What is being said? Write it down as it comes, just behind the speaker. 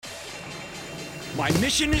My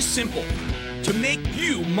mission is simple, to make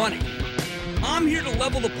you money. I'm here to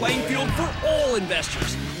level the playing field for all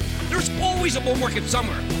investors. There's always a bull market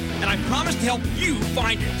somewhere, and I promise to help you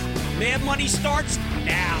find it. Mad Money starts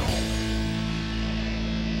now.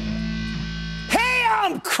 Hey,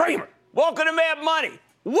 I'm Cramer. Welcome to Mad Money.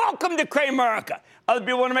 Welcome to Cramerica. Other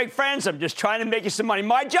people want to make friends. I'm just trying to make you some money.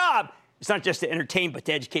 My job is not just to entertain, but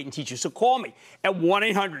to educate and teach you. So call me at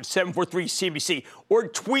 1-800-743-CNBC or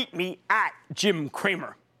tweet me at Jim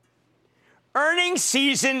Cramer. Earnings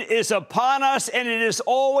season is upon us, and it is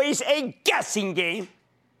always a guessing game.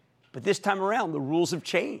 But this time around, the rules have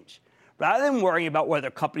changed. Rather than worrying about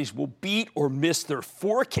whether companies will beat or miss their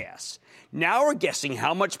forecasts, now we're guessing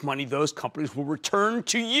how much money those companies will return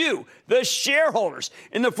to you, the shareholders,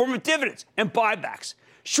 in the form of dividends and buybacks.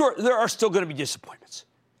 Sure, there are still going to be disappointments,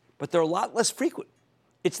 but they're a lot less frequent.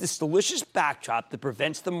 It's this delicious backdrop that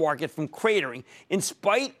prevents the market from cratering in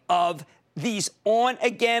spite of these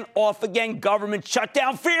on-again, off-again government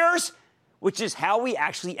shutdown fears, which is how we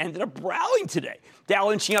actually ended up rallying today.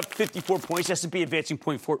 Dow inching up 54 points, S&P advancing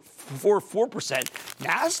 0.44%,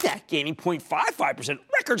 NASDAQ gaining 0.55%.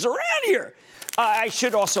 Records around here. I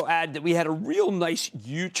should also add that we had a real nice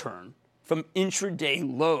U-turn from intraday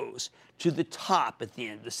lows to the top at the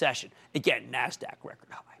end of the session. Again, NASDAQ record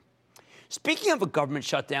high. Speaking of a government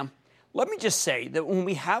shutdown, let me just say that when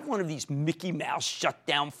we have one of these Mickey Mouse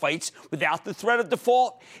shutdown fights without the threat of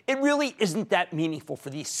default, it really isn't that meaningful for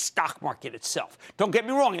the stock market itself. Don't get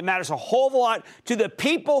me wrong, it matters a whole lot to the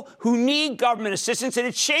people who need government assistance, and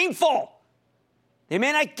it's shameful. They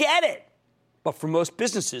may not get it, but for most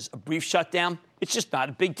businesses, a brief shutdown, it's just not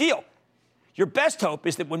a big deal. Your best hope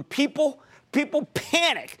is that when people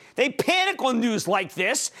panic, they panic on news like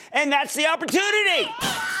this, and that's the opportunity.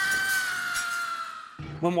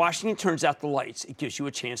 When Washington turns out the lights, it gives you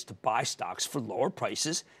a chance to buy stocks for lower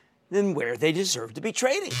prices than where they deserve to be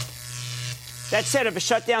trading. That said, if a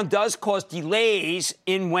shutdown does cause delays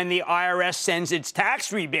in when the IRS sends its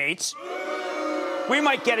tax rebates, we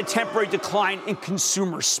might get a temporary decline in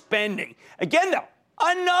consumer spending. Again, though,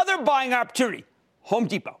 another buying opportunity. Home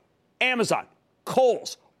Depot, Amazon,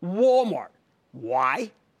 Kohl's, Walmart.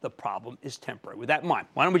 Why? The problem is temporary. With that in mind,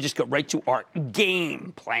 why don't we just go right to our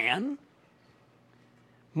game plan?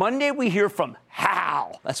 Monday, we hear from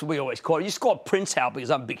Hal. That's what we always call it. You just call it Prince Hal because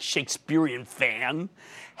I'm a big Shakespearean fan.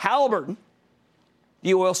 Halliburton,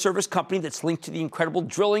 the oil service company that's linked to the incredible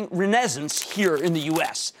drilling renaissance here in the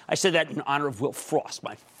U.S. I said that in honor of Will Frost,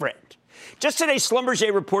 my friend. Just today,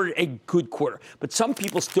 Schlumberger reported a good quarter, but some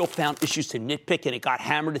people still found issues to nitpick, and it got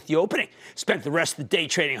hammered at the opening. Spent the rest of the day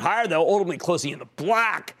trading higher, though, ultimately closing in the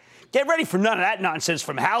black. Get ready for none of that nonsense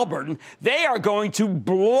from Halliburton. They are going to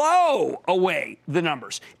blow away the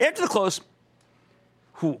numbers. After the close,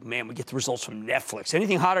 we get the results from Netflix.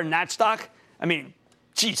 Anything hotter than that stock? I mean,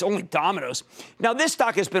 geez, only Domino's. Now, this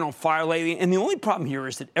stock has been on fire lately, and the only problem here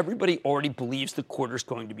is that everybody already believes the quarter's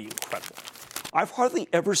going to be incredible. I've hardly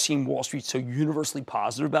ever seen Wall Street so universally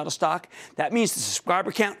positive about a stock. That means the subscriber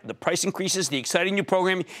count, the price increases, the exciting new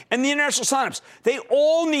programming, and the international signups. They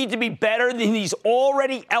all need to be better than these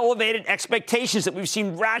already elevated expectations that we've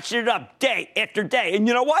seen ratcheted up day after day. And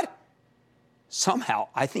you know what? Somehow,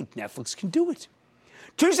 I think Netflix can do it.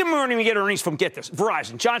 Tuesday morning, we get earnings from, get this,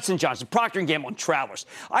 Verizon, Johnson & Johnson, Procter & Gamble, and Travelers.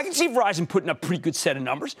 I can see Verizon putting up a pretty good set of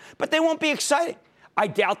numbers, but they won't be exciting. I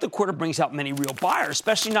doubt the quarter brings out many real buyers,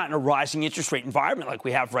 especially not in a rising interest rate environment like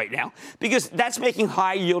we have right now, because that's making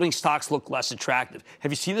high-yielding stocks look less attractive. Have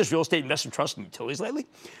you seen this real estate investment trust and utilities lately?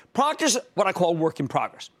 Procter's what I call a work in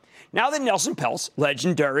progress. Now that Nelson Peltz,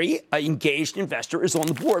 legendary engaged investor, is on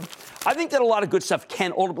the board, I think that a lot of good stuff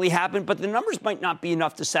can ultimately happen, but the numbers might not be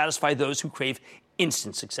enough to satisfy those who crave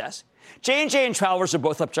instant success. J&J and Travelers are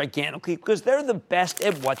both up gigantically because they're the best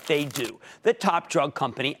at what they do. The top drug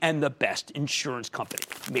company and the best insurance company,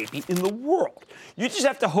 maybe in the world. You just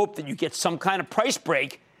have to hope that you get some kind of price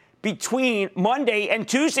break between Monday and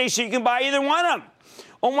Tuesday so you can buy either one of them.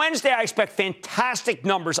 On Wednesday, I expect fantastic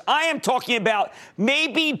numbers. I am talking about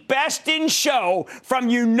maybe best in show from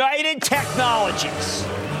United Technologies.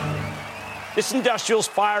 This industrial's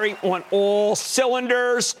firing on all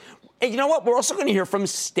cylinders. And you know what? We're also going to hear from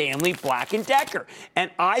Stanley Black & Decker. And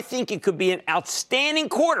I think it could be an outstanding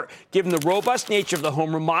quarter, given the robust nature of the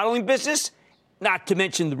home remodeling business, not to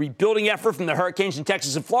mention the rebuilding effort from the hurricanes in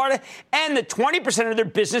Texas and Florida, and the 20% of their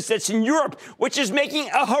business that's in Europe, which is making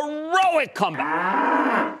a heroic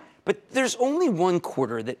comeback. But there's only one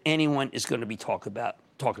quarter that anyone is going to be talking about.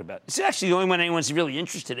 It's actually the only one anyone's really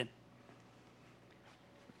interested in.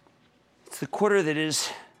 It's the quarter that is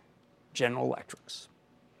General Electric's.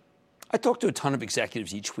 I talk to a ton of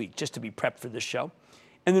executives each week just to be prepped for this show.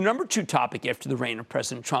 And the number 2 topic after the reign of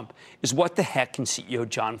President Trump is what the heck can CEO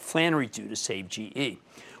John Flannery do to save GE?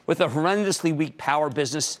 With a horrendously weak power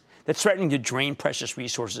business that's threatening to drain precious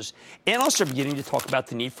resources, analysts are beginning to talk about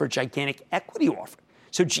the need for a gigantic equity offering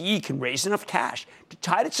so GE can raise enough cash to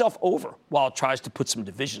tide itself over while it tries to put some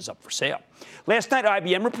divisions up for sale. Last night,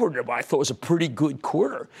 IBM reported what I thought was a pretty good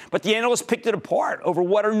quarter, but the analysts picked it apart over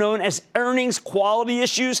what are known as earnings quality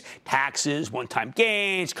issues, taxes, one-time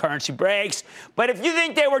gains, currency breaks. But if you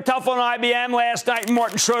think they were tough on IBM last night,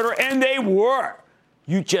 Martin Schroeder, and they were,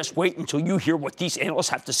 you just wait until you hear what these analysts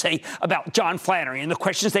have to say about John Flannery and the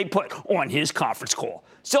questions they put on his conference call.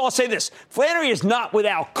 So I'll say this. Flannery is not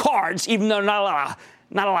without cards, even though not a lot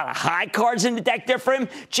of high cards in the deck there for him.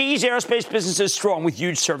 GE's aerospace business is strong with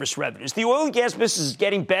huge service revenues. The oil and gas business is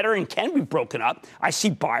getting better and can be broken up. I see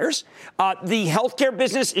buyers. The healthcare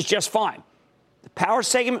business is just fine. The power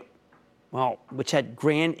segment, well, which had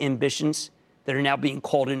grand ambitions that are now being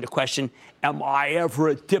called into question, am I ever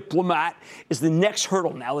a diplomat, is the next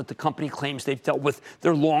hurdle now that the company claims they've dealt with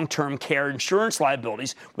their long-term care insurance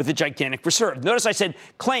liabilities with a gigantic reserve. Notice I said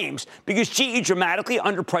claims because GE dramatically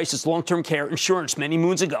underpriced its long-term care insurance many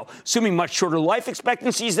moons ago, assuming much shorter life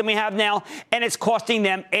expectancies than we have now, and it's costing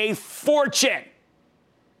them a fortune.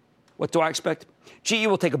 What do I expect? GE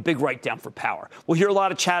will take a big write-down for power. We'll hear a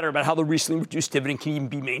lot of chatter about how the recently reduced dividend can even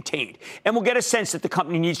be maintained. And we'll get a sense that the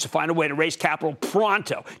company needs to find a way to raise capital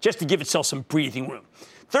pronto just to give itself some breathing room.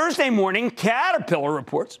 Thursday morning, Caterpillar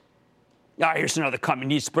reports. Here's another company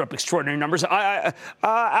needs to put up extraordinary numbers.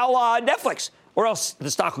 Netflix. Or else the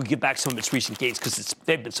stock will give back some of its recent gains because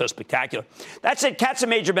they've been so spectacular. That said, Cat's a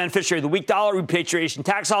major beneficiary of the weak dollar, repatriation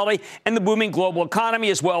tax holiday, and the booming global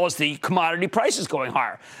economy, as well as the commodity prices going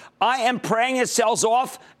higher. I am praying it sells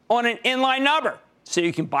off on an inline number so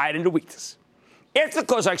you can buy it into weakness. After the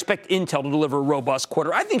close, I expect Intel to deliver a robust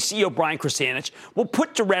quarter. I think CEO Brian Krzanich will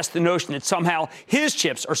put to rest the notion that somehow his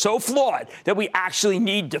chips are so flawed that we actually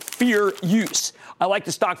need to fear use. I like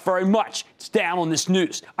the stock very much. It's down on this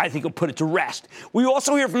news. I think it'll put it to rest. We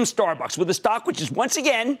also hear from Starbucks with a stock which is once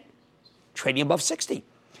again trading above 60.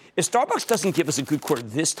 If Starbucks doesn't give us a good quarter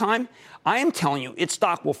this time, I am telling you, its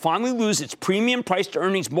stock will finally lose its premium price to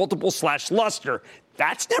earnings multiple / luster.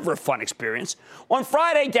 That's never a fun experience. On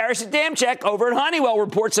Friday, Darius Adamczyk over at Honeywell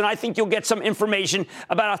reports, and I think you'll get some information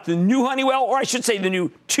about how the new Honeywell, or I should say the new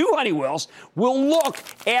 2 Honeywells, will look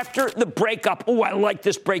after the breakup. Oh, I like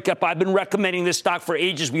this breakup. I've been recommending this stock for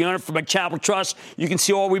ages. We own it from a Chapel Trust. You can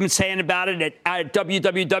see all we've been saying about it at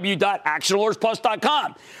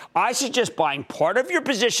www.actionalertsplus.com. I suggest buying part of your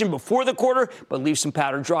position before the quarter, but leave some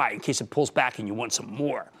powder dry in case it pulls back and you want some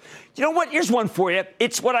more. You know what? Here's one for you.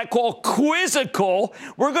 It's what I call quizzical.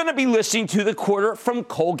 We're going to be listening to the quarter from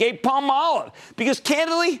Colgate-Palmolive because,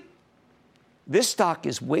 candidly, this stock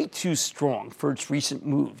is way too strong for its recent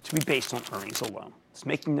move to be based on earnings alone. It's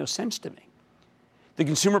making no sense to me. The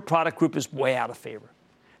consumer product group is way out of favor.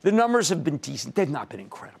 The numbers have been decent. They've not been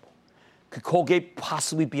incredible. Could Colgate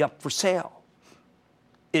possibly be up for sale?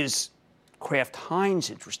 Is Kraft Heinz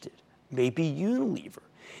interested? Maybe Unilever.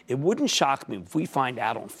 It wouldn't shock me if we find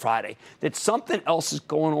out on Friday that something else is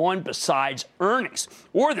going on besides earnings,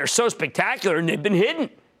 or they're so spectacular and they've been hidden.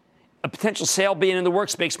 A potential sale being in the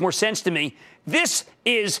works makes more sense to me. This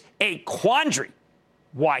is a quandary.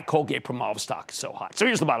 Why Colgate-Palmolive stock is so hot. So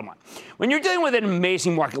here's the bottom line. When you're dealing with an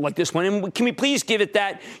amazing market like this one, and can we please give it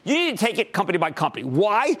that, you need to take it company by company.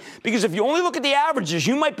 Why? Because if you only look at the averages,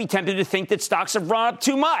 you might be tempted to think that stocks have run up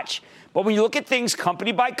too much. But when you look at things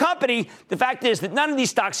company by company, the fact is that none of these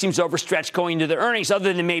stocks seems overstretched going into their earnings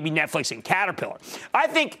other than maybe Netflix and Caterpillar. I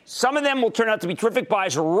think some of them will turn out to be terrific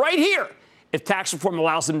buys right here if tax reform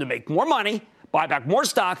allows them to make more money, buy back more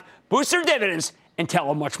stock, boost their dividends, and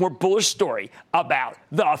tell a much more bullish story about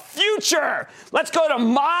the future. Let's go to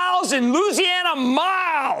Miles in Louisiana.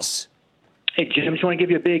 Miles. Hey, Jim, just want to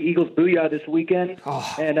give you a big Eagles booyah this weekend.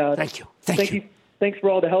 Oh, and, thank you. Thank you. Thanks for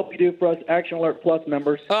all the help you do for us Action Alert Plus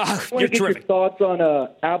members. You're terrific. I want to get your thoughts on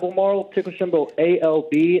Albemarle, ticker symbol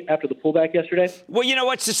ALB, after the pullback yesterday. Well, you know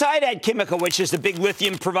what? Sociedad Chemical, which is the big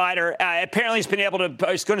lithium provider, apparently has been able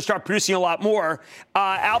to, is going to start producing a lot more.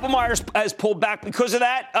 Albemarle has pulled back because of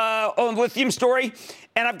that on the lithium story.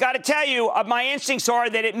 And I've got to tell you, my instincts are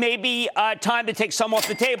that it may be time to take some off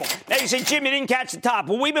the table. Now, you say, Jim, you didn't catch the top.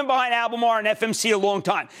 Well, we've been behind Albemarle and FMC a long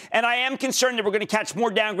time. And I am concerned that we're going to catch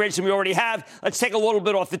more downgrades than we already have. Let's take a little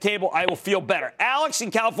bit off the table. I will feel better. Alex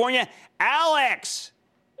in California. Alex.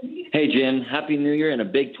 Hey, Jim. Happy New Year and a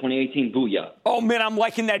big 2018 booyah. Oh, man, I'm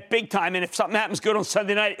liking that big time. And if something happens good on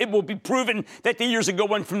Sunday night, it will be proven that the years ago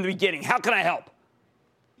went from the beginning. How can I help?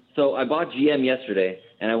 So I bought GM yesterday,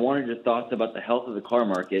 and I wanted your thoughts about the health of the car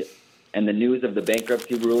market and the news of the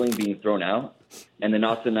bankruptcy ruling being thrown out, and the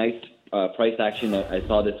not so nice price action that I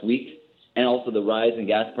saw this week, and also the rise in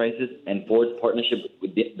gas prices and Ford's partnership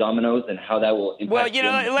with Domino's and how that will impact.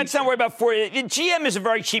 Well, let's not worry about Ford. GM is a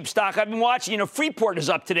very cheap stock. I've been watching, Freeport is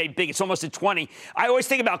up today big. It's almost at 20. I always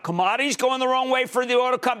think about commodities going the wrong way for the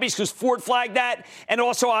auto companies because Ford flagged that. And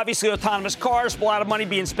also, obviously, autonomous cars, a lot of money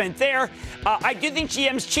being spent there. I do think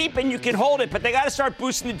GM's cheap and you can hold it, but they got to start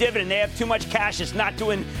boosting the dividend. They have too much cash. It's not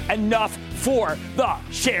doing enough for the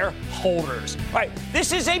shareholders. All right,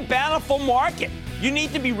 this is a bountiful market. You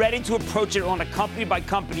need to be ready to approach it on a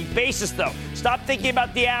company-by-company basis, though. Stop thinking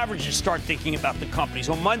about the averages. Start thinking about the companies.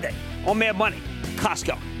 On Monday, on Mad Money,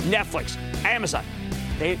 Costco, Netflix, Amazon,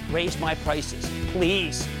 they raised my prices.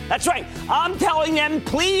 Please. That's right. I'm telling them,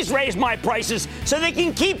 please raise my prices so they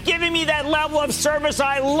can keep giving me that level of service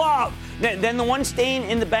I love. Then the one staying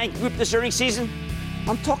in the bank group this earnings season,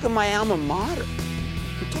 I'm talking my alma mater.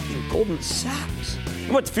 I'm talking Goldman Sachs.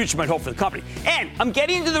 And what the future might hold for the company. And I'm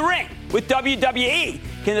getting into the ring with WWE.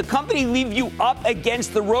 Can the company leave you up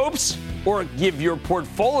against the ropes or give your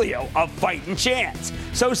portfolio a fighting chance?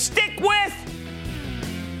 So stick with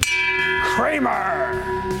Cramer.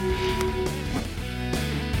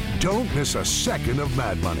 Don't miss a second of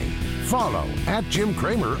Mad Money. Follow @Jim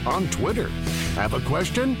Cramer on Twitter. Have a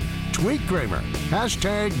question? Tweet Cramer.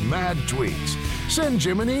 #MadTweets. Send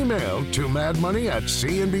Jim an email to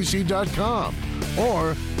madmoney@cnbc.com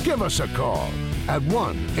or give us a call at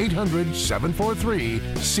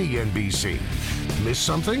 1-800-743-CNBC. Miss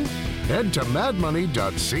something? Head to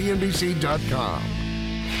madmoney.cnbc.com.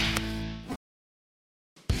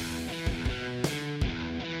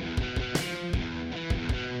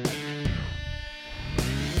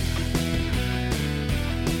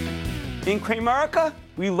 In Cramerica,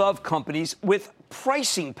 we love companies with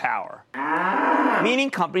pricing power,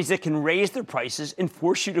 meaning companies that can raise their prices and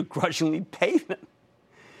force you to grudgingly pay them.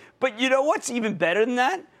 But you know what's even better than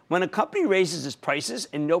that? When a company raises its prices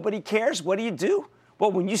and nobody cares, what do?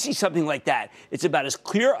 Well, when you see something like that, it's about as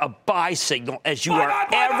clear a buy signal as you are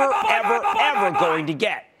ever going to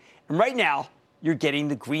get. And right now, you're getting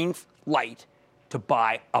the green light to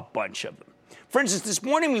buy a bunch of them. For instance, this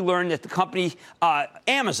morning we learned that the company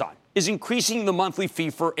Amazon is increasing the monthly fee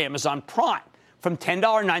for Amazon Prime from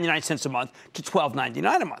 $10.99 a month to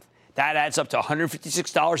 $12.99 a month. That adds up to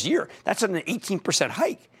 $156 a year. That's an 18%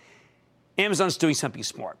 hike. Amazon's doing something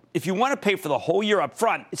smart. If you want to pay for the whole year up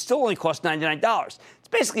front, it still only costs $99. It's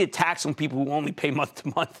basically a tax on people who only pay month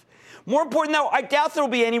to month. More important, though, I doubt there will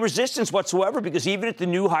be any resistance whatsoever because even at the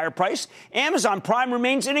new higher price, Amazon Prime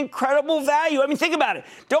remains an incredible value. I mean, think about it.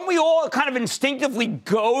 Don't we all kind of instinctively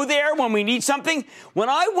go there when we need something? When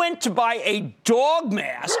I went to buy a dog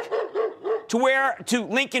mask to wear to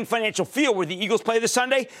Lincoln Financial Field where the Eagles play this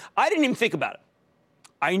Sunday, I didn't even think about it.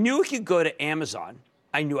 I knew I could go to Amazon.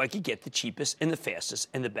 I knew I could get the cheapest and the fastest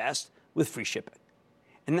and the best with free shipping.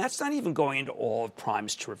 And that's not even going into all of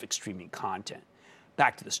Prime's terrific streaming content.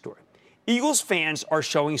 Back to the story. Eagles fans are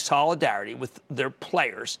showing solidarity with their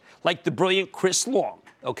players, like the brilliant Chris Long,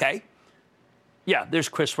 okay? Yeah, there's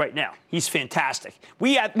Chris right now. He's fantastic.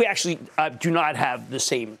 We actually do not have the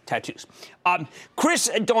same tattoos.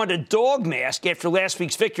 Chris donned a dog mask after last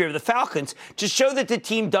week's victory of the Falcons to show that the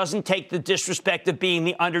team doesn't take the disrespect of being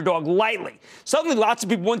the underdog lightly. Suddenly, lots of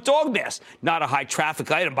people want dog masks. Not a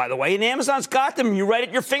high-traffic item, by the way, and Amazon's got them. You're right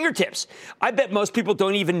at your fingertips. I bet most people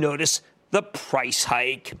don't even notice the price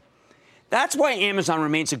hike. That's why Amazon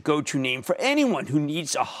remains a go-to name for anyone who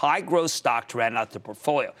needs a high-growth stock to round out their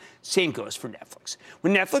portfolio. Same goes for Netflix.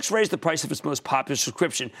 When Netflix raised the price of its most popular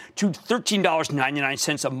subscription to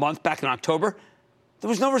 $13.99 a month back in October, there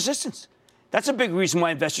was no resistance. That's a big reason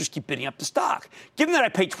why investors keep bidding up the stock. Given that I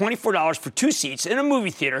paid $24 for 2 seats in a movie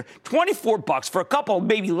theater, $24 for a couple of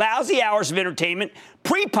maybe lousy hours of entertainment,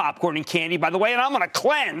 pre-popcorn and candy, by the way, and I'm on a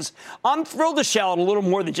cleanse, I'm thrilled to shell out a little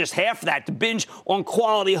more than just half of that to binge on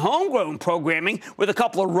quality homegrown programming with a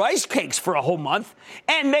couple of rice cakes for a whole month.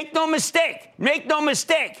 And make no mistake,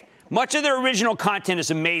 much of their original content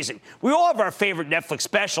is amazing. We all have our favorite Netflix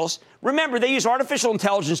specials. Remember, they use artificial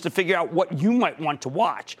intelligence to figure out what you might want to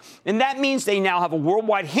watch. And that means they now have a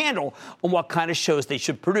worldwide handle on what kind of shows they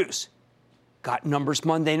should produce. Got numbers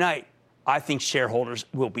Monday night. I think shareholders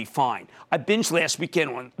will be fine. I binged last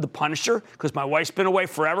weekend on The Punisher because my wife's been away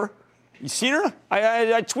forever. You seen her?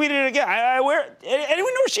 I tweeted it again. Anyone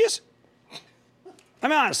know where she is? I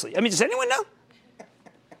mean, honestly. Does anyone know?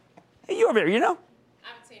 Hey, you over there, you know?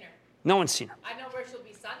 No one's seen her. I know where she'll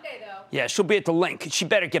be Sunday, though. Yeah, she'll be at the Link. She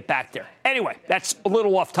better get back there. Anyway, that's a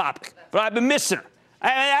little off topic, but I've been missing her.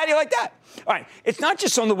 How do you like that? All right, it's not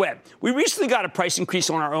just on the web. We recently got a price increase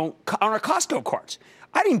on our Costco cards.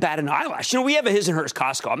 I didn't bat an eyelash. We have a his and hers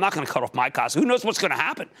Costco. I'm not going to cut off my Costco. Who knows what's going to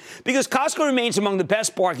happen? Because Costco remains among the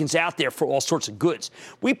best bargains out there for all sorts of goods.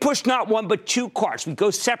 We push not one but two carts. We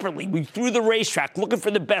go separately. We through the racetrack looking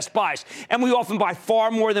for the best buys. And we often buy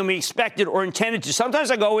far more than we expected or intended to.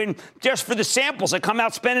 Sometimes I go in just for the samples. I come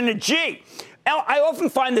out spending a G. Now, I often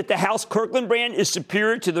find that the House Kirkland brand is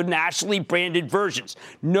superior to the nationally branded versions.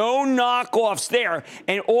 No knockoffs there,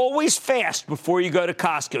 and always fast before you go to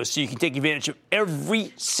Costco so you can take advantage of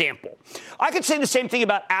every sample. I could say the same thing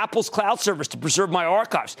about Apple's cloud service to preserve my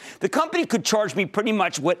archives. The company could charge me pretty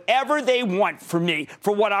much whatever they want for me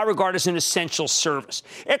for what I regard as an essential service.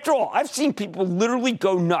 After all, I've seen people literally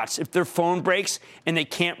go nuts if their phone breaks and they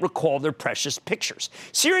can't recall their precious pictures.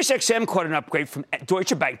 SiriusXM caught an upgrade from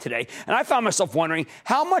Deutsche Bank today, and I found myself wondering,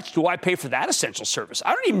 how much do I pay for that essential service?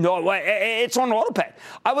 I don't even know. It's on autopay.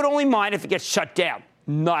 I would only mind if it gets shut down.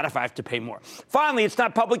 Not if I have to pay more. Finally, it's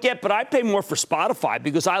not public yet, but I pay more for Spotify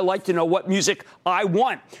because I like to know what music I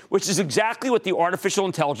want, which is exactly what the artificial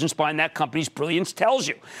intelligence behind that company's brilliance tells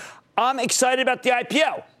you. I'm excited about the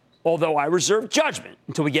IPO, although I reserve judgment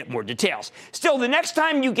until we get more details. Still, the next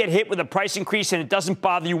time you get hit with a price increase and it doesn't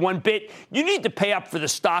bother you one bit, you need to pay up for the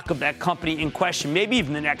stock of that company in question, maybe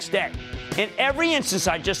even the next day. In every instance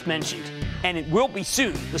I just mentioned, and it will be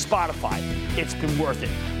soon, the Spotify, it's been worth it.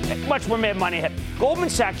 Much more Mad Money ahead. Goldman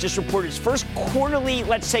Sachs just reported its first quarterly,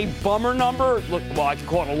 let's say, bummer number. Look, well, I could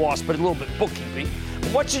call it a loss, but a little bit bookkeeping.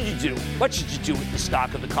 What should you do? What should you do with the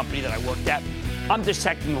stock of the company that I worked at? I'm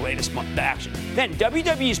dissecting the latest month of action. Then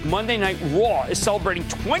WWE's Monday Night Raw is celebrating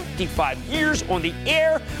 25 years on the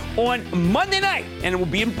air on Monday night, and it will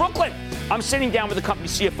be in Brooklyn. I'm sitting down with the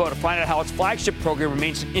company's CFO to find out how its flagship program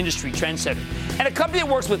remains an industry trendsetter. And a company that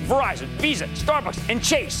works with Verizon, Visa, Starbucks, and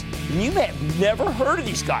Chase. And you may have never heard of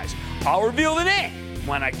these guys. I'll reveal the name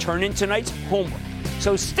when I turn in tonight's homework.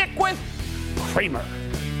 So stick with Cramer.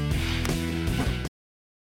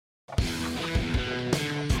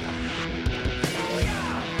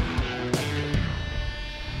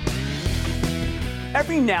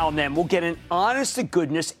 Every now and then we'll get an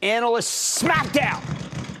honest-to-goodness analyst smackdown,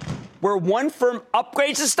 where one firm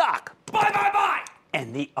upgrades a stock, buy,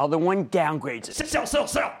 and the other one downgrades it,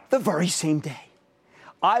 sell, the very same day.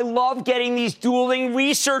 I love getting these dueling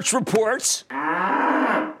research reports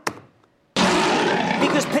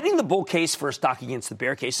because pitting the bull case for a stock against the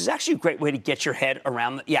bear case is actually a great way to get your head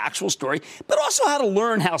around the actual story, but also how to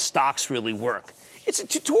learn how stocks really work. It's a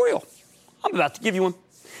tutorial. I'm about to give you one.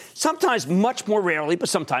 Sometimes, much more rarely, but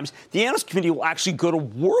sometimes, the analyst community will actually go to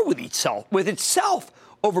war with itself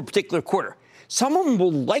over a particular quarter. Some of them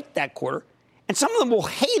will like that quarter, and some of them will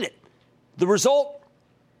hate it. The result,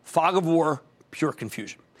 fog of war, pure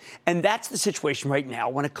confusion. And that's the situation right now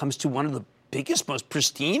when it comes to one of the biggest, most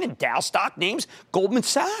pristine and Dow stock names, Goldman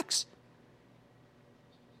Sachs.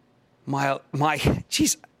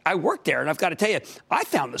 Geez, I worked there, and I've got to tell you, I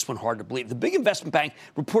found this one hard to believe. The big investment bank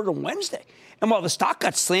reported on Wednesday, and while the stock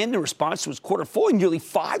got slammed in response to its quarter, falling nearly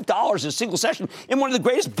 $5 in a single session in one of the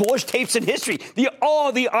greatest bullish tapes in history, the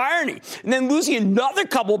irony, and then losing another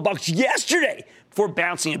couple of bucks yesterday before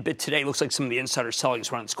bouncing a bit today. Looks like some of the insider selling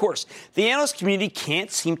has run its course. The analyst community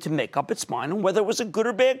can't seem to make up its mind on whether it was a good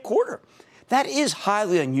or bad quarter. That is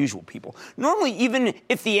highly unusual, people. Normally, even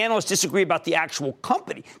if the analysts disagree about the actual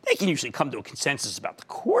company, they can usually come to a consensus about the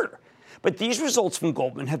quarter. But these results from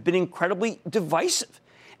Goldman have been incredibly divisive.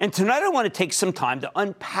 And tonight I want to take some time to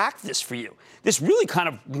unpack this for you, this really kind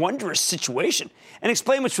of wondrous situation, and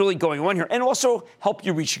explain what's really going on here, and also help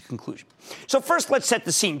you reach a conclusion. So first, let's set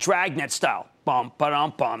the scene, Dragnet style, bum,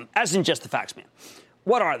 as in just the facts, man.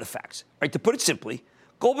 What are the facts? Right, to put it simply,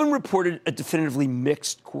 Goldman reported a definitively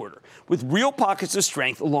mixed quarter, with real pockets of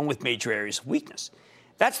strength along with major areas of weakness.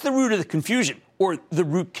 That's the root of the confusion, or the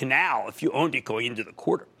root canal if you owned it going into the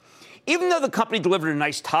quarter. Even though the company delivered a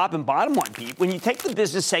nice top and bottom line beat, when you take the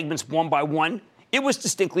business segments one by one, it was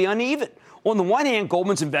distinctly uneven. On the one hand,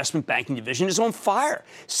 Goldman's investment banking division is on fire.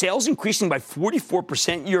 Sales increasing by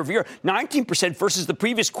 44% year over year, 19% versus the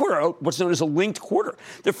previous quarter, what's known as a linked quarter.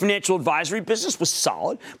 The financial advisory business was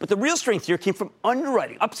solid, but the real strength here came from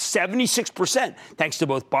underwriting, up 76%, thanks to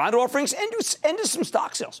both bond offerings and to some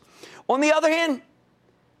stock sales. On the other hand,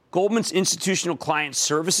 Goldman's institutional client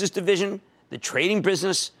services division, the trading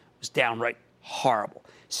business, was downright horrible,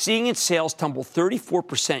 seeing its sales tumble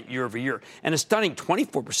 34% year over year and a stunning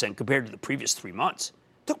 24% compared to the previous 3 months.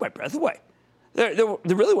 Took my breath away. There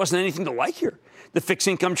really wasn't anything to like here. The fixed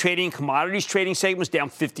income trading and commodities trading segment was down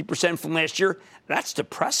 50% from last year. That's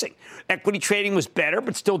depressing. Equity trading was better,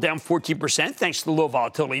 but still down 14% thanks to the low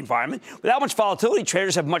volatility environment. Without much volatility,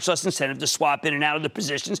 traders have much less incentive to swap in and out of the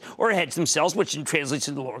positions or hedge themselves, which translates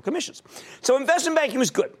into lower commissions. So investment banking was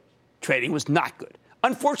good. Trading was not good.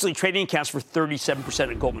 Unfortunately, trading accounts for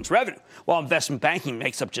 37% of Goldman's revenue, while investment banking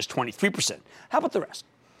makes up just 23%. How about the rest?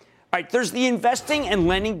 All right, there's the investing and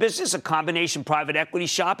lending business, a combination private equity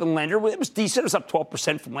shop and lender. It was decent. It was up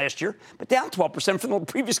 12% from last year, but down 12% from the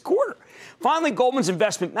previous quarter. Finally, Goldman's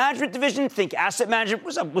investment management division, think asset management,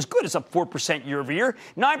 was good. It's up 4% year over year,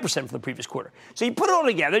 9% from the previous quarter. So you put it all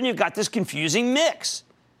together, and you've got this confusing mix.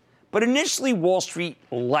 But initially, Wall Street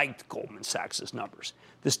liked Goldman Sachs' numbers.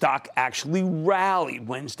 The stock actually rallied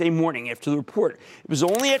Wednesday morning after the report. It was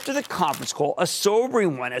only after the conference call, a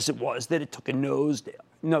sobering one as it was, that it took a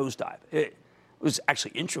nosedive. It was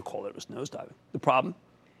actually intra-call that it was nosediving. The problem?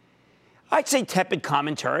 I'd say tepid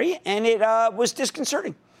commentary, and it was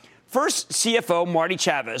disconcerting. First, CFO Marty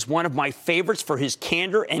Chavez, one of my favorites for his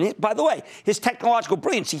candor and, by the way, his technological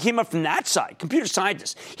brilliance. He came up from that side, computer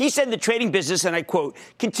scientist. He said the trading business, and I quote,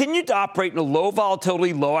 continued to operate in a low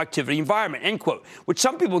volatility, low activity environment, end quote, which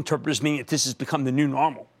some people interpret as meaning that this has become the new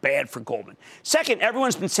normal. Bad for Goldman. Second,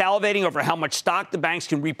 everyone's been salivating over how much stock the banks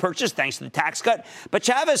can repurchase thanks to the tax cut. But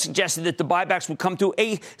Chavez suggested that the buybacks would come to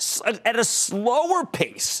at a slower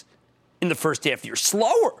pace in the first half of the year.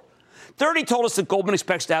 Slower. Third, he told us that Goldman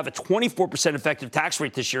expects to have a 24% effective tax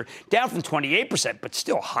rate this year, down from 28%, but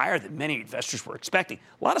still higher than many investors were expecting.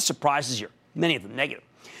 A lot of surprises here, many of them negative.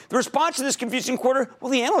 The response to this confusing quarter,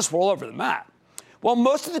 well, the analysts were all over the map. Well,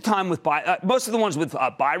 most of the ones with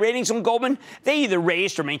buy ratings on Goldman, they either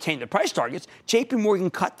raised or maintained their price targets. J.P.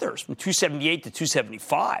 Morgan cut theirs from 278 to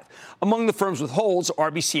 275. Among the firms with holds,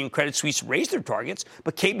 RBC and Credit Suisse raised their targets,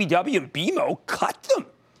 but KBW and BMO cut them.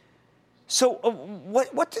 So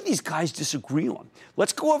what do these guys disagree on?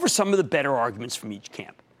 Let's go over some of the better arguments from each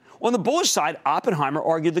camp. On the bullish side, Oppenheimer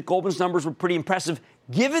argued that Goldman's numbers were pretty impressive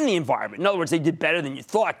given the environment. In other words, they did better than you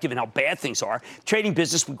thought, given how bad things are. Trading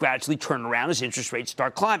business would gradually turn around as interest rates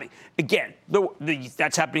start climbing. Again,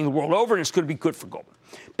 that's happening the world over, and it's going to be good for Goldman.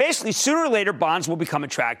 Basically, sooner or later, bonds will become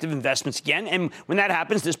attractive investments again, and when that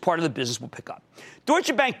happens, this part of the business will pick up.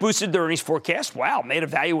 Deutsche Bank boosted their earnings forecast. Wow, made a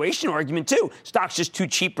valuation argument, too. Stock's just too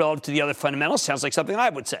cheap relative to the other fundamentals. Sounds like something I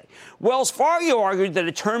would say. Wells Fargo argued that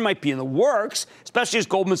a turn might be in the works, especially as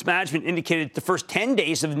Goldman's management indicated that the first 10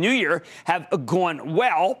 days of the new year have gone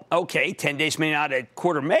well. Okay, 10 days may not a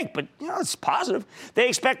quarter make, but, it's positive. They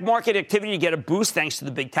expect market activity to get a boost thanks to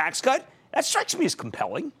the big tax cut. That strikes me as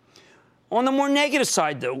compelling. On the more negative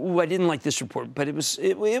side, though, I didn't like this report, but it was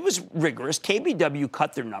rigorous. KBW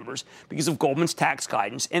cut their numbers because of Goldman's tax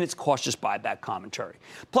guidance and its cautious buyback commentary.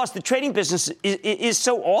 Plus, the trading business is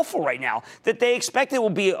so awful right now that they expect it will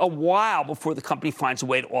be a while before the company finds a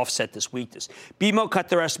way to offset this weakness. BMO cut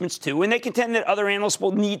their estimates, too, and they contend that other analysts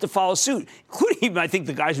will need to follow suit, including even, I think,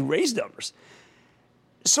 the guys who raised numbers.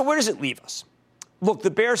 So where does it leave us? Look,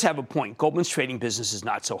 the bears have a point. Goldman's trading business is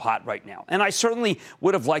not so hot right now. And I certainly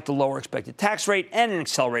would have liked a lower expected tax rate and an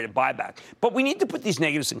accelerated buyback. But we need to put these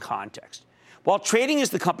negatives in context. While trading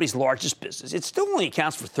is the company's largest business, it still only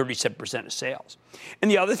accounts for 37% of sales.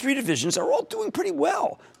 And the other three divisions are all doing pretty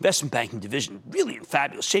well. Investment banking division, really in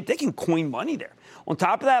fabulous shape. They can coin money there. On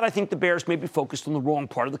top of that, I think the bears may be focused on the wrong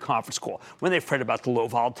part of the conference call when they fret about the low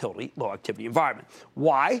volatility, low activity environment.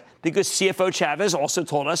 Why? Because CFO Chavez also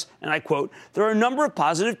told us, and I quote, there are a number of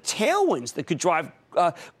positive tailwinds that could drive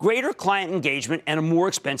greater client engagement and a more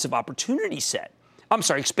expansive opportunity set.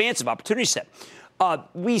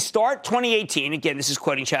 We start 2018, again, this is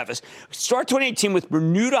quoting Chavez, start 2018 with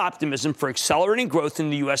renewed optimism for accelerating growth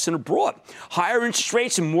in the U.S. and abroad. Higher interest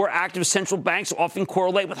rates and more active central banks often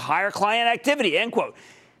correlate with higher client activity, end quote.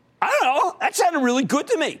 I don't know. That sounded really good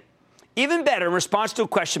to me. Even better, in response to a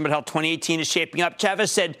question about how 2018 is shaping up,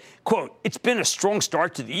 Chavez said, quote, it's been a strong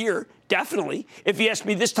start to the year, definitely. If you asked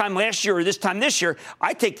me this time last year or this time this year,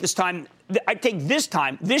 I'd take this time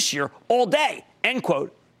this year all day, end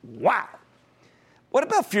quote. Wow. What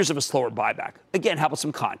about fears of a slower buyback? Again, how about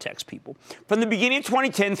some context, people? From the beginning of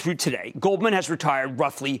 2010 through today, Goldman has retired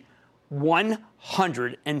roughly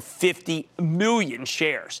 150 million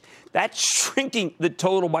shares. That's shrinking the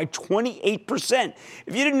total by 28%.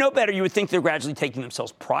 If you didn't know better, you would think they're gradually taking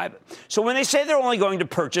themselves private. So when they say they're only going to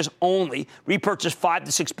repurchase $5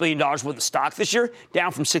 to $6 billion worth of stock this year,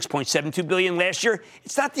 down from $6.72 billion last year,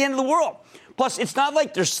 it's not the end of the world. Plus, it's not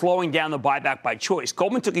like they're slowing down the buyback by choice.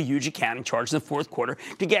 Goldman took a huge accounting charge in the fourth quarter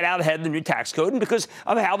to get out ahead of the new tax code, and because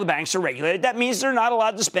of how the banks are regulated, that means they're not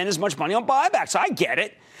allowed to spend as much money on buybacks. I get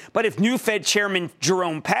it. But if new Fed Chairman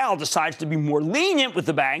Jerome Powell decides to be more lenient with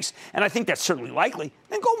the banks, and I think that's certainly likely,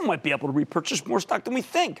 then Goldman might be able to repurchase more stock than we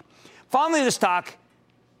think. Finally, the stock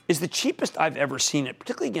is the cheapest I've ever seen it,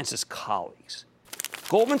 particularly against its colleagues.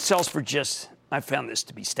 Goldman sells for just, I found this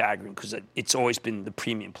to be staggering because it's always been the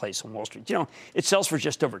premium place on Wall Street. You know, it sells for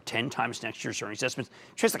just over 10 times next year's earnings estimates.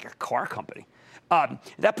 It trades like a car company.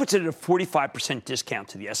 That puts it at a 45% discount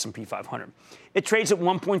to the S&P 500. It trades at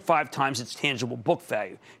 1.5 times its tangible book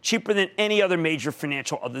value, cheaper than any other major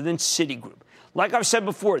financial other than Citigroup. Like I've said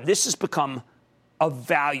before, this has become a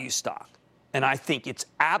value stock, and I think it's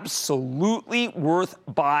absolutely worth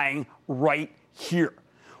buying right here.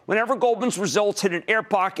 Whenever Goldman's results hit an air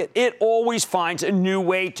pocket, it always finds a new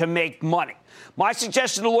way to make money. My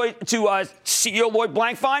suggestion to CEO Lloyd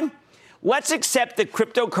Blankfein, let's accept that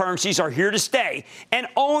cryptocurrencies are here to stay and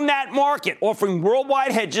own that market, offering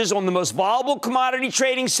worldwide hedges on the most volatile commodity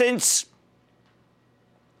trading since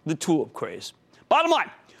the tulip craze. Bottom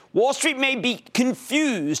line, Wall Street may be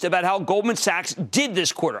confused about how Goldman Sachs did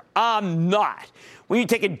this quarter. I'm not. When you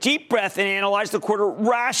take a deep breath and analyze the quarter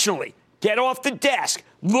rationally, get off the desk,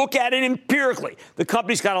 look at it empirically, the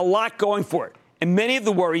company's got a lot going for it. And many of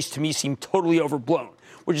the worries to me seem totally overblown,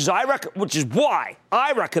 which is why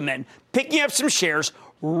I recommend picking up some shares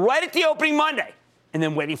right at the opening Monday and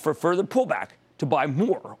then waiting for a further pullback to buy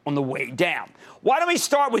more on the way down. Why don't we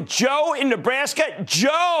start with Joe in Nebraska?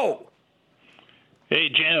 Joe! Hey,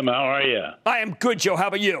 Jim, how are you? I am good, Joe. How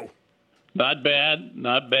about you? Not bad,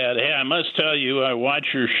 not bad. Hey, I must tell you, I watch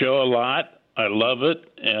your show a lot. I love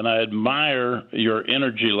it, and I admire your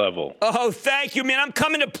energy level. Oh, thank you, man. I'm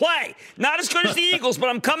coming to play. Not as good as the Eagles, but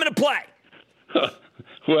I'm coming to play.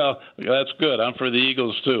 Well, that's good. I'm for the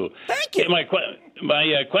Eagles, too. Thank you. Hey,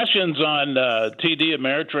 my question's on TD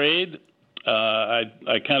Ameritrade.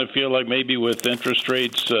 I kind of feel like maybe with interest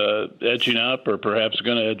rates edging up or perhaps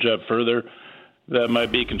going to edge up further, that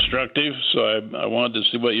might be constructive. So I wanted to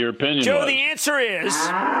see what your opinion was. Joe, the answer is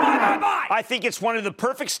buy. I think it's one of the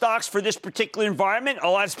perfect stocks for this particular environment,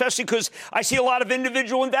 especially because I see a lot of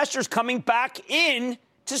individual investors coming back in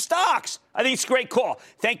to stocks. I think it's a great call.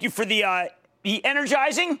 Thank you for the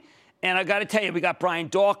energizing. And I got to tell you, we got Brian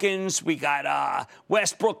Dawkins. We got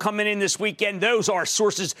Westbrook coming in this weekend. Those are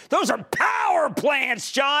sources. Those are power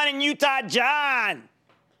plants, John in Utah. John.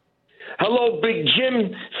 Hello, Big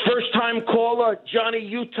Jim. First-time caller, Johnny,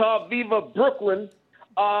 Utah, Viva, Brooklyn.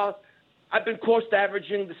 I've been cost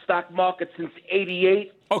averaging the stock market since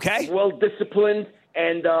 '88. Okay. Well-disciplined.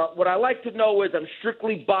 And what I like to know is I'm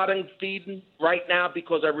strictly bottom feeding right now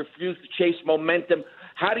because I refuse to chase momentum.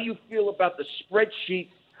 How do you feel about the spreadsheets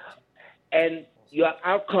and your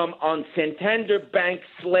outcome on Santander Bank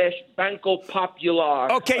 / Banco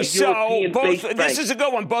Popular? Okay, so this is a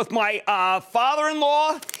good one. Both my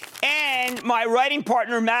father-in-law and my writing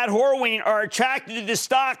partner, Matt Horween, are attracted to this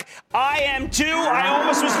stock. I am too. I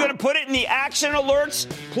almost was going to put it in the Action Alerts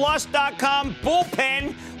Plus.com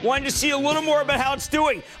bullpen. Wanted to see a little more about how it's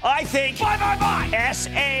doing. I think buy.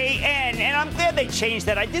 SAN. And I'm glad they changed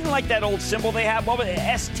that. I didn't like that old symbol they have. What was it?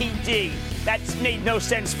 STD. That made no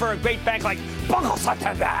sense for a great bank like Banco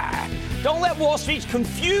Santander. Don't let Wall Street's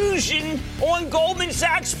confusion on Goldman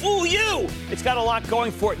Sachs fool you. It's got a lot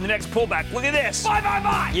going for it in the next pullback. Look at this.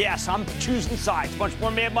 Buy. Yes, I'm choosing sides. Much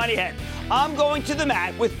more Mad Money ahead. I'm going to the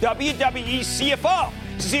mat with WWE CFO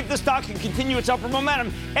to see if the stock can continue its upward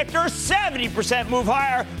momentum after a 70% move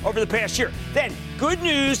higher over the past year. Then, good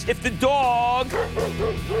news if the dog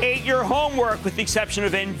ate your homework, with the exception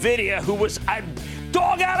of NVIDIA, who was a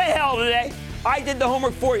dog out of hell today. I did the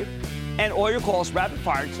homework for you. And all your calls rapid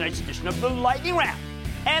fire in tonight's edition of the Lightning Round.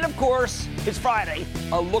 And, of course, it's Friday,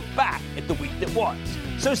 a look back at the week that was.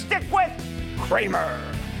 So stick with Cramer.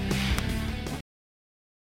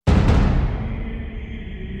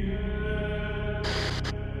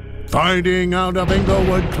 Finding out of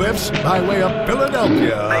Inglewood Cliffs by way of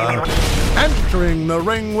Philadelphia. Entering the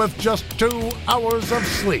ring with just 2 hours of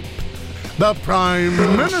sleep. The Prime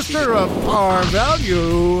Minister of Par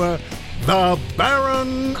Value, the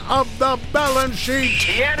Baron of the Balance Sheet,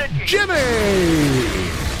 Jimmy,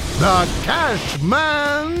 the Cash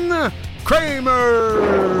Man, Cramer.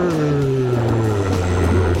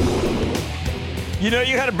 You know,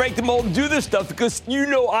 you got to break the mold and do this stuff because you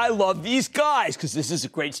know I love these guys because this is a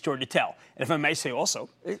great story to tell. And if I may say also,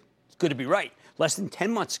 it's good to be right. Less than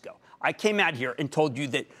 10 months ago, I came out here and told you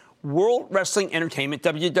that World Wrestling Entertainment,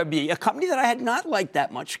 WWE, a company that I had not liked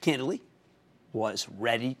that much, candidly, was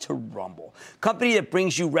ready to rumble. Company that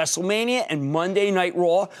brings you WrestleMania and Monday Night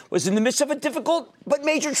Raw was in the midst of a difficult but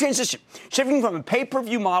major transition, shifting from a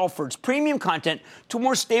pay-per-view model for its premium content to a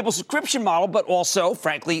more stable subscription model, but also,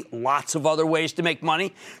 frankly, lots of other ways to make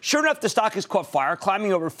money. Sure enough, the stock has caught fire,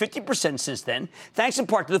 climbing over 50% since then, thanks in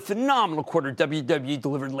part to the phenomenal quarter WWE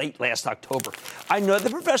delivered late last October. I know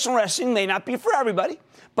that professional wrestling may not be for everybody,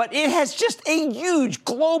 but it has just a huge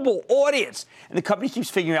global audience, and the company keeps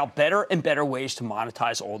figuring out better and better ways to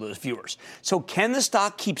monetize all those viewers. So can the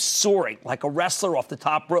stock keep soaring like a wrestler off the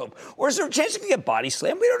top rope? Or is there a chance it could get body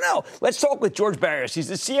slammed? We don't know. Let's talk with George Barrios. He's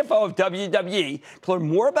the CFO of WWE to learn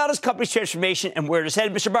more about his company's transformation and where it is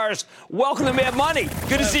headed. Mr. Barrios, welcome to Mad Money.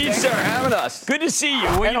 Good to see you, sir. Thanks for having us. Good to see you.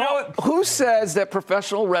 Well, you know, who says that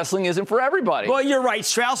professional wrestling isn't for everybody? Well, you're right.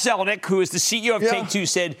 Strauss Zelnick, who is the CEO of Take-Two,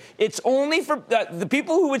 said it's only for the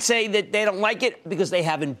people who would say that they don't like it because they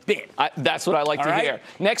haven't been. That's what I like to hear.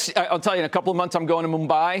 Next, I'll tell you, in a couple of months, I'm going to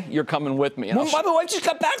Mumbai. You're coming with me. Mumbai, the wife just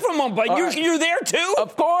got back from Mumbai. You're there, too?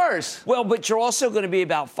 Of course. Well, but you're also going to be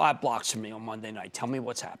about 5 blocks from me on Monday night. Tell me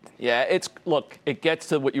what's happening. Yeah, it gets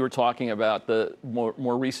to what you were talking about, the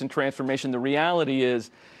more recent transformation. The reality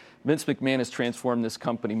is Vince McMahon has transformed this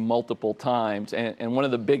company multiple times, and one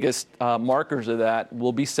of the biggest markers of that,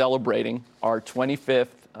 we'll be celebrating our 25th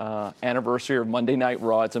anniversary of Monday Night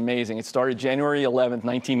Raw. It's amazing. It started January 11th,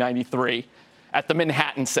 1993 at the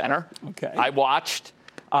Manhattan Center. Okay. I watched.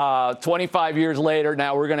 25 years later,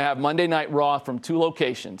 now we're going to have Monday Night Raw from 2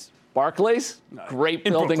 locations. Barclays, great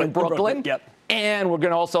building in Brooklyn. Yep. And we're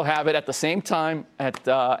going to also have it at the same time at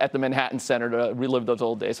the Manhattan Center to relive those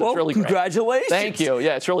old days. So it's really congratulations. Great. Thank you.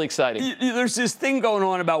 Yeah, it's really exciting. There's this thing going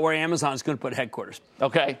on about where Amazon's going to put headquarters.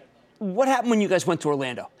 Okay. What happened when you guys went to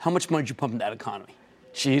Orlando? How much money did you pump into that economy?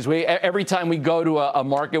 Geez, every time we go to a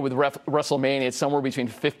market with WrestleMania, it's somewhere between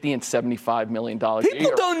 $50 and $75 million a year.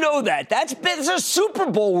 People don't know that. It's a Super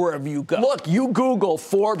Bowl wherever you go. Look, you Google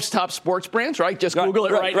Forbes top sports brands, right? Just Google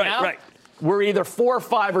it right now. Right. We're either 4,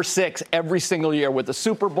 5, or 6 every single year with the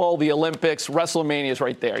Super Bowl, the Olympics, WrestleMania is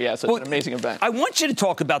right there. Yeah, so it's an amazing event. I want you to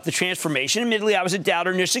talk about the transformation. Admittedly, I was a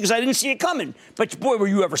doubter initially because I didn't see it coming. But, boy, were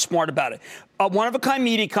you ever smart about it. One-of-a-kind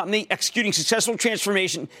media company executing successful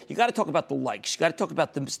transformation. You got to talk about the likes. You got to talk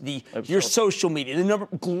about your social media, the number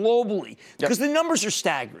globally, because the numbers are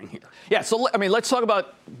staggering here. Yeah, so, let's talk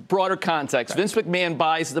about broader context. Vince McMahon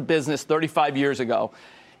buys the business 35 years ago.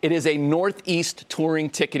 It is a Northeast touring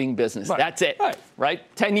ticketing business. Right. That's it. Right?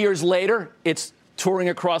 10 years later, it's touring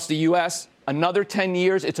across the U.S. Another 10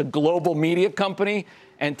 years, it's a global media company.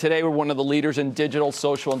 And today, we're one of the leaders in digital,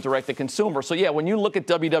 social, and direct-to-consumer. So, yeah, when you look at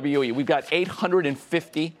WWE, we've got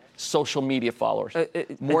 850 social media followers.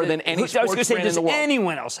 More than any sports brand in the world. Does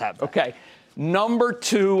anyone else have that? Okay. Number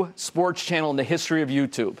 2 sports channel in the history of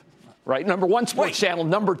YouTube. Right? Number 1 sports channel,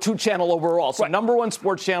 number 2 channel overall. So, number 1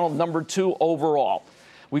 sports channel, number 2 overall.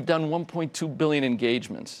 We've done 1.2 billion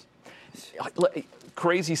engagements.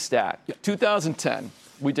 Crazy stat. 2010,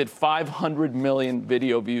 we did 500 million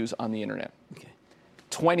video views on the internet. Okay.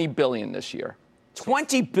 20 billion this year.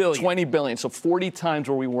 20 billion? 20 billion. So 40 times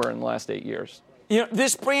where we were in the last 8 years. You know,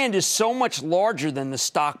 this brand is so much larger than the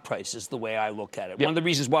stock price is the way I look at it. One of the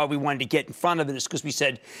reasons why we wanted to get in front of it is because we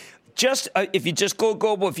said, if you just go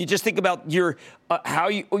global, if you just think about your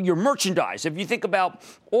merchandise, if you think about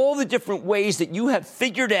all the different ways that you have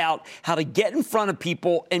figured out how to get in front of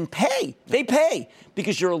people and pay, they pay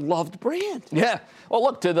because you're a loved brand. Yeah. Well,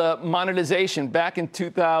 look, to the monetization, back in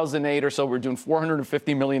 2008 or so, we were doing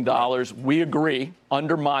 $450 million. We agree,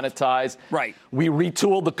 under-monetized. Right. We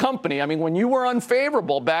retooled the company. I mean, when you were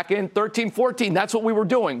unfavorable back in 13, 14, that's what we were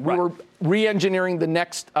doing. We were re-engineering the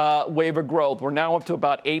next wave of growth. We're now up to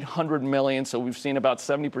about 800 million, so we've seen about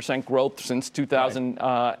 70% growth since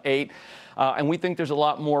 2008. And we think there's a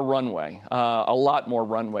lot more runway,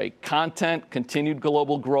 Content, continued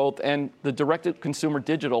global growth, and the direct-to-consumer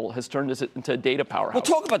digital has turned us into a data powerhouse. We'll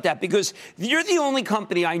talk about that because you're the only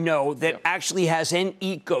company I know that actually has an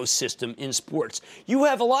ecosystem in sports. You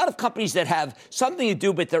have a lot of companies that have something to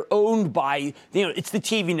do, but they're owned by, it's the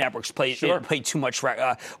TV networks play too much,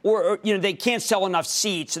 or they can't sell enough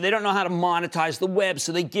seats, so they don't know how to monetize the web,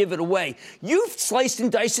 so they give it away. You've sliced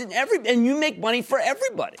and diced it, and you make money for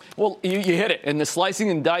everybody. Well, you hit it. And the slicing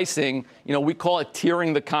and dicing, we call it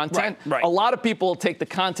tiering the content. Right. A lot of people take the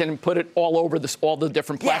content and put it all over all the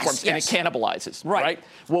different platforms, and it cannibalizes. Right.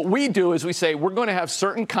 What we do is we say we're going to have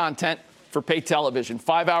certain content for pay television.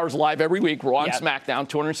 5 hours live every week. Raw and SmackDown,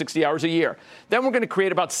 260 hours a year. Then we're going to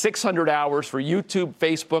create about 600 hours for YouTube,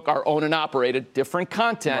 Facebook, our own and operated, different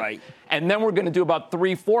content. Right. And then we're going to do about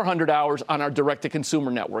 400 hours on our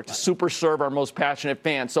direct-to-consumer network to super serve our most passionate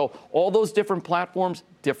fans. So all those different platforms,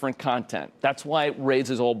 different content. That's why it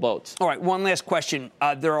raises all boats. All right, one last question.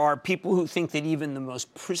 There are people who think that even the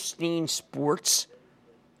most pristine sports,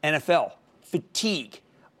 NFL, fatigue.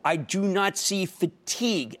 I do not see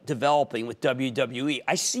fatigue developing with WWE.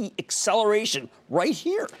 I see acceleration right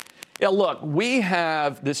here. Yeah, look, we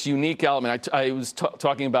have this unique element. I was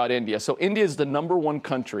talking about India. So India is the number one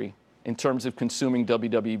country in terms of consuming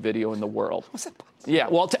WWE video in the world. How's that possible? Yeah,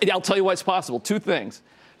 well, I'll tell you why it's possible. Two things.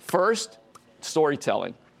 First,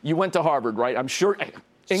 storytelling. You went to Harvard, right? I'm sure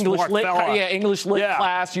English lit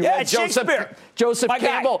class. You read Joseph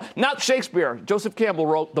Campbell. Guy. Not Shakespeare. Joseph Campbell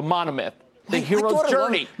wrote The Monomyth. The hero's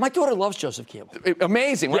journey. My daughter loves Joseph Campbell.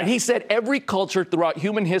 Amazing, right? Yeah. He said every culture throughout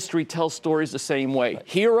human history tells stories the same way. Right.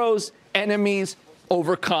 Heroes, enemies,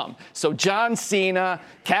 overcome. So John Cena,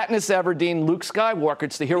 Katniss Everdeen, Luke Skywalker,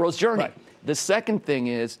 it's the hero's journey. Right. The second thing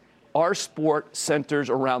is our sport centers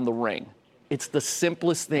around the ring. It's the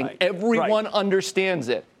simplest thing. Right. Everyone understands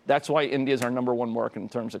it. That's why India is our number one market in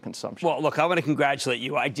terms of consumption. Well, look, I want to congratulate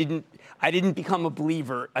you. I didn't become a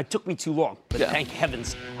believer. It took me too long. But thank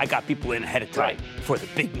heavens I got people in ahead of time for the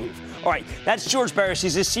big move. All right, that's George Barris.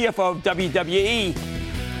 He's the CFO of WWE.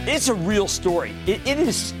 It's a real story. It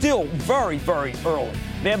is still very, very early.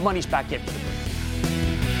 Mad Money's back after the break.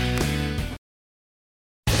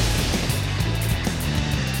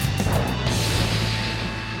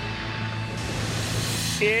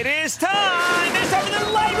 It is time. It's time for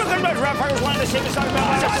the lightning round.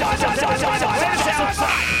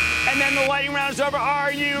 And then the lightning round is over.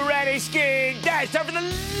 Are you ready, Ski? It's time for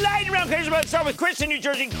the lightning round. Let's start with Chris in New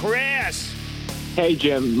Jersey. Chris. Hey,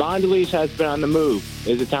 Jim. Mondelez has been on the move.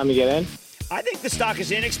 Is it time to get in? I think the stock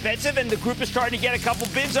is inexpensive, and the group is starting to get a couple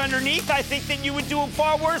bids underneath. I think that you would do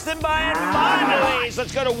far worse than buying Mondelez.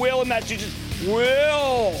 Let's go to Will in Massachusetts.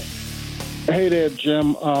 Will. Hey there,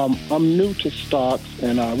 Jim. I'm new to stocks,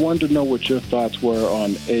 and I wanted to know what your thoughts were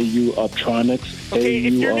on AU Optronics. Okay,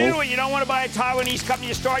 if you're new and you don't want to buy a Taiwanese company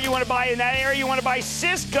to start, you want to buy in that area, you want to buy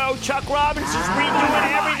Cisco. Chuck Robinson's redoing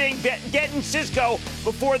everything, getting Cisco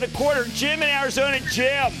before the quarter. Jim in Arizona.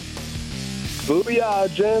 Jim.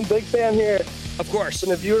 Booyah, Jim. Big fan here. Of course.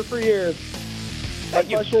 Been a viewer for years. My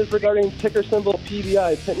question is regarding ticker symbol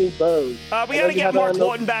PBI, Pitney Bowes. We got to get Mark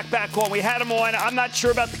Lawton back on. We had him on. I'm not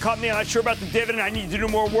sure about the company. I'm not sure about the dividend. I need to do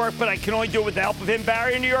more work, but I can only do it with the help of him.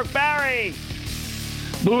 Barry in New York. Barry.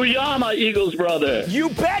 Booyah, my Eagles brother. You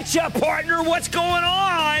betcha, partner. What's going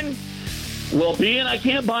on? Well, being I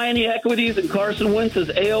can't buy any equities in Carson Wentz's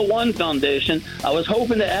AO1 Foundation, I was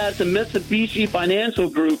hoping to add some Mitsubishi Financial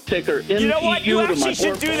Group ticker MTU. You know what? You actually should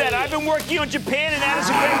portfolio. do that. I've been working on Japan, and that is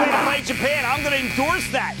a great way to play Japan. I'm going to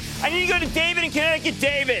endorse that. I need to go to David in Connecticut.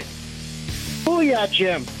 David. Booyah,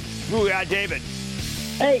 Jim. Booyah, David.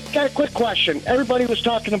 Hey, got a quick question. Everybody was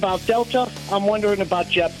talking about Delta. I'm wondering about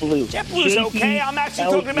JetBlue. JetBlue's okay. I'm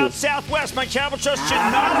actually talking about Southwest. My Travel Trust should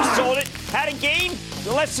not have sold it. Had a gain.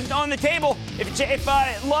 Let's on the table. If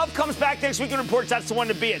Love comes back next week and reports, that's the one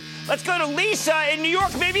to be in. Let's go to Lisa in New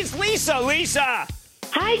York. Maybe it's Lisa. Lisa.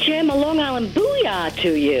 Hi, Jim. A Long Island booyah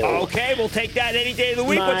to you. Okay, we'll take that any day of the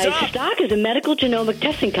week. What's up? My stock is a medical genomic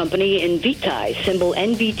testing company in Vitae, symbol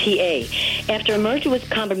NVTA. After a merger with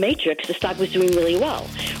Combinatrix, the stock was doing really well.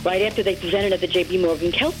 Right after they presented at the J.P.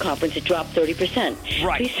 Morgan Health Conference, it dropped 30%.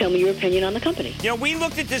 Right. Please tell me your opinion on the company. You know, we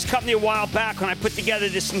looked at this company a while back when I put together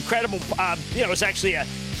this incredible, it was actually a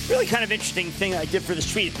really kind of interesting thing I did for the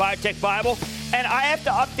street, Biotech Bible. And I have to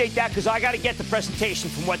update that because I got to get the presentation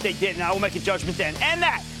from what they did, and I will make a judgment then. And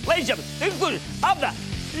that, ladies and gentlemen, the conclusion of the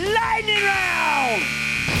Lightning Round.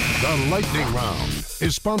 The Lightning Round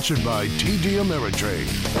is sponsored by TD Ameritrade.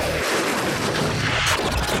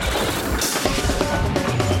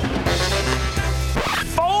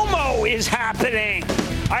 FOMO is happening.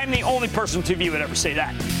 I am the only person on TV who would ever say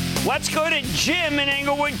that. Let's go to Jim in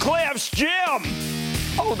Englewood Cliffs. Jim.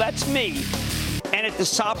 Oh, that's me. And at the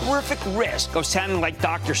soporific risk of sounding like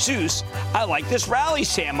Dr. Seuss, I like this rally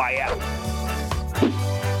Sam I am.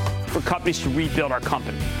 For companies to rebuild our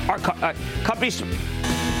company. Companies to...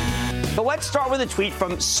 So let's start with a tweet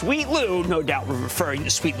from Sweet Lou, no doubt we're referring to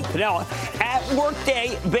Sweet Lou Piniella, at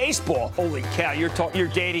Workday Baseball. Holy cow, you're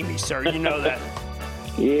dating me, sir. You know that.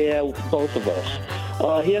 Yeah, both of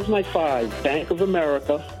us. Here's my 5. Bank of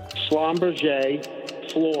America, Schlumberger,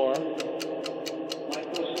 Fluor,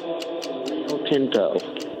 Tinto.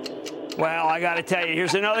 Well, I got to tell you,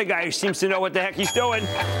 here's another guy who seems to know what the heck he's doing.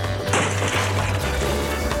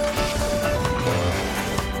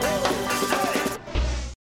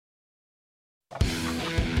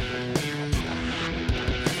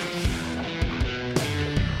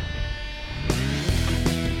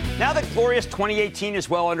 Now that glorious 2018 is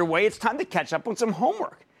well underway, it's time to catch up on some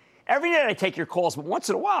homework. Every night I take your calls, but once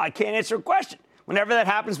in a while I can't answer a question. Whenever that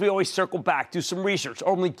happens, we always circle back, do some research,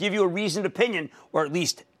 or only give you a reasoned opinion, or at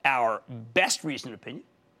least our best reasoned opinion.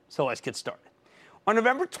 So let's get started. On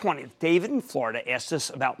November 20th, David in Florida asked us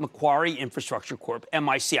about Macquarie Infrastructure Corp,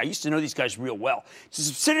 MIC. I used to know these guys real well. It's a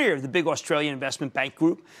subsidiary of the big Australian investment bank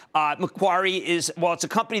group. Macquarie is, well, it's a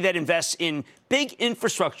company that invests in big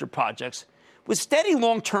infrastructure projects with steady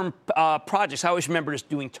long-term projects. I always remember just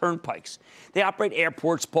doing turnpikes. They operate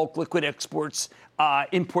airports, bulk liquid exports,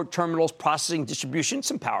 import terminals, processing, distribution,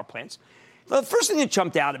 some power plants. Now, the first thing that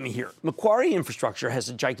jumped out at me here, Macquarie Infrastructure has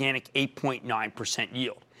a gigantic 8.9%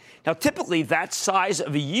 yield. Now, typically, that size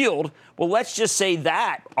of a yield, well, let's just say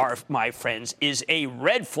that, my friends, is a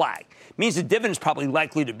red flag. It means the dividend is probably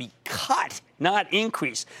likely to be cut, not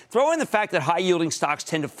increased. Throw in the fact that high-yielding stocks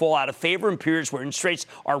tend to fall out of favor in periods where interest rates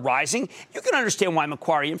are rising. You can understand why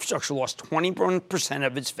Macquarie Infrastructure lost 21%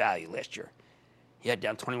 of its value last year. Yeah,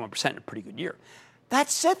 down 21% in a pretty good year.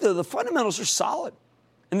 That said, though, the fundamentals are solid,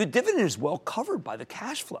 and the dividend is well covered by the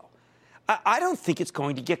cash flow. I don't think it's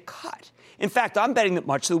going to get cut. In fact, I'm betting that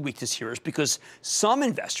much of the weakness here is because some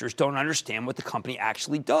investors don't understand what the company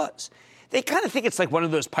actually does. They kind of think it's like one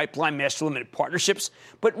of those pipeline master limited partnerships,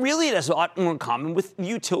 but really it has a lot more in common with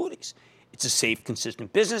utilities. It's a safe,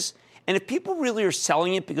 consistent business, and if people really are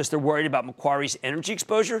selling it because they're worried about Macquarie's energy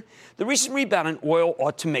exposure, the recent rebound in oil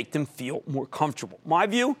ought to make them feel more comfortable. My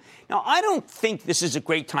view? Now, I don't think this is a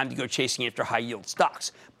great time to go chasing after high-yield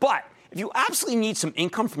stocks, but if you absolutely need some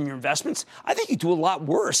income from your investments, I think you do a lot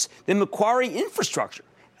worse than Macquarie Infrastructure.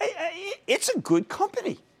 It's a good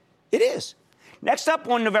company. It is. Next up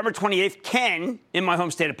on November 28th, Ken, in my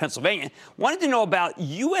home state of Pennsylvania, wanted to know about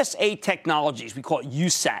USA Technologies. We call it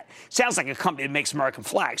USAT. Sounds like a company that makes American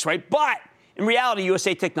flags, right? But in reality,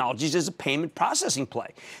 USA Technologies is a payment processing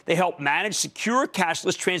play. They help manage secure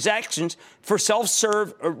cashless transactions for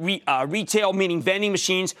self-serve retail, meaning vending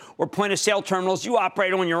machines or point-of-sale terminals you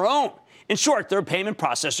operate on your own. In short, they're a payment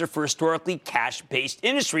processor for historically cash-based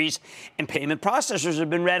industries, and payment processors have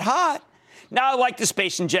been red hot. Now, I like the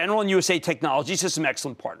space in general, and USA Technologies has some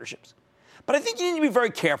excellent partnerships. But I think you need to be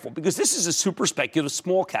very careful because this is a super speculative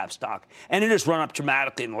small-cap stock, and it has run up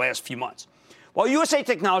dramatically in the last few months. While USA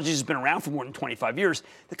Technologies has been around for more than 25 years,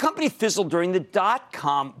 the company fizzled during the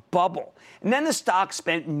dot-com bubble. And then the stock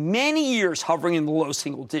spent many years hovering in the low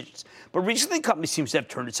single digits. But recently, the company seems to have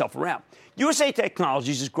turned itself around. USA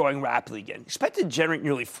Technologies is growing rapidly again, expected to generate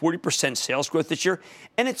nearly 40% sales growth this year,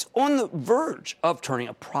 and it's on the verge of turning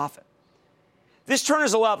a profit. This turn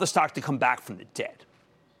has allowed the stock to come back from the dead.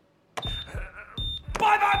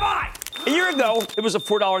 Buy! A year ago, it was a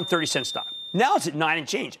 $4.30 stock. Now it's at 9 and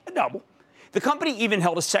change, a double. The company even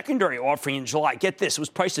held a secondary offering in July. Get this, it was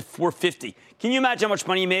priced at $4.50. Can you imagine how much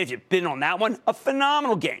money you made if you bid on that one? A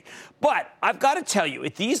phenomenal gain. But I've got to tell you,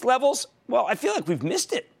 at these levels, well, I feel like we've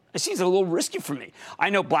missed it. It seems a little risky for me. I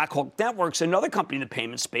know Blackhawk Networks, another company in the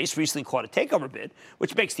payment space, recently caught a takeover bid,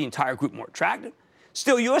 which makes the entire group more attractive.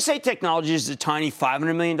 Still, USA Technologies is a tiny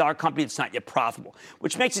 $500 million company that's not yet profitable,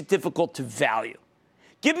 which makes it difficult to value.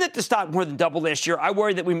 Given that the stock more than doubled last year, I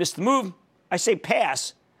worry that we missed the move. I say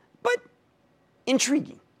pass, but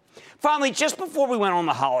intriguing. Finally, just before we went on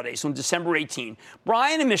the holidays, on December 18,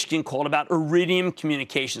 Brian in Michigan called about Iridium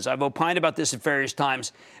Communications. I've opined about this at various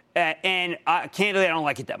times, and candidly, I don't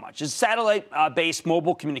like it that much. It's satellite-based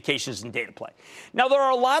mobile communications and data play. Now, there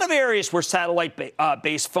are a lot of areas where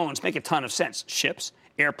satellite-based phones make a ton of sense. Ships,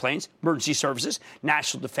 airplanes, emergency services,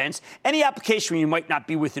 national defense, any application where you might not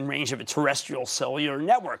be within range of a terrestrial cellular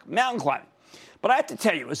network, mountain climbing. But I have to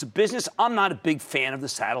tell you, as a business, I'm not a big fan of the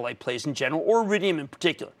satellite plays in general, or Iridium in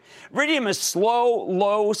particular. Iridium is slow,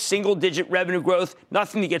 low, single-digit revenue growth,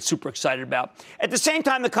 nothing to get super excited about. At the same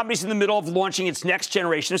time, the company's in the middle of launching its next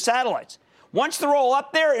generation of satellites. Once they're all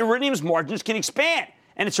up there, Iridium's margins can expand,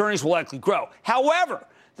 and its earnings will likely grow. However,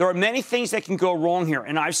 there are many things that can go wrong here,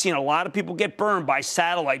 and I've seen a lot of people get burned by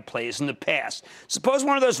satellite plays in the past. Suppose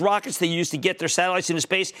one of those rockets they use to get their satellites into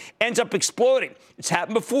space ends up exploding. It's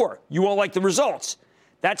happened before. You won't like the results.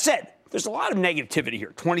 That said, there's a lot of negativity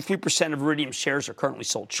here. 23% of Iridium shares are currently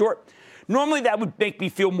sold short. Normally, that would make me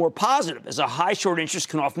feel more positive, as a high short interest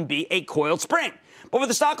can often be a coiled spring. But with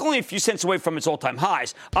the stock only a few cents away from its all-time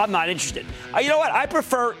highs, I'm not interested. You know what? I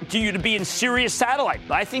prefer you to be in Sirius Satellite.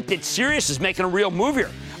 I think that Sirius is making a real move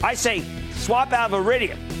here. I say swap out of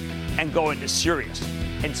Iridium and go into Sirius.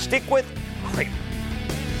 And stick with Cramer.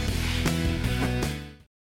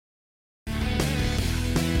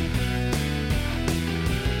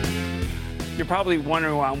 You're probably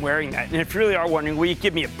wondering why I'm wearing that. And if you really are wondering, will you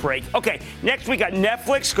give me a break? Okay, next we got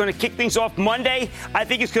Netflix going to kick things off Monday. I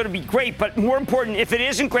think it's going to be great, but more important, if it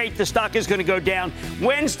isn't great, the stock is going to go down.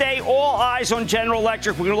 Wednesday, all eyes on General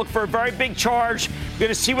Electric. We're going to look for a very big charge. We're going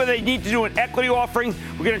to see whether they need to do an equity offering.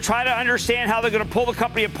 We're going to try to understand how they're going to pull the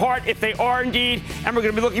company apart, if they are indeed, and we're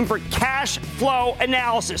going to be looking for cash flow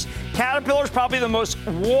analysis. Caterpillar is probably the most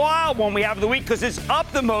wild one we have of the week because it's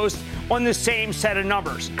up the most on the same set of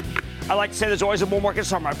numbers. I like to say there's always a bull market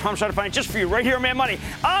somewhere. I promise I'll find it just for you right here on Mad Money.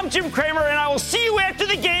 I'm Jim Cramer, and I will see you after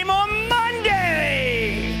the game on Monday.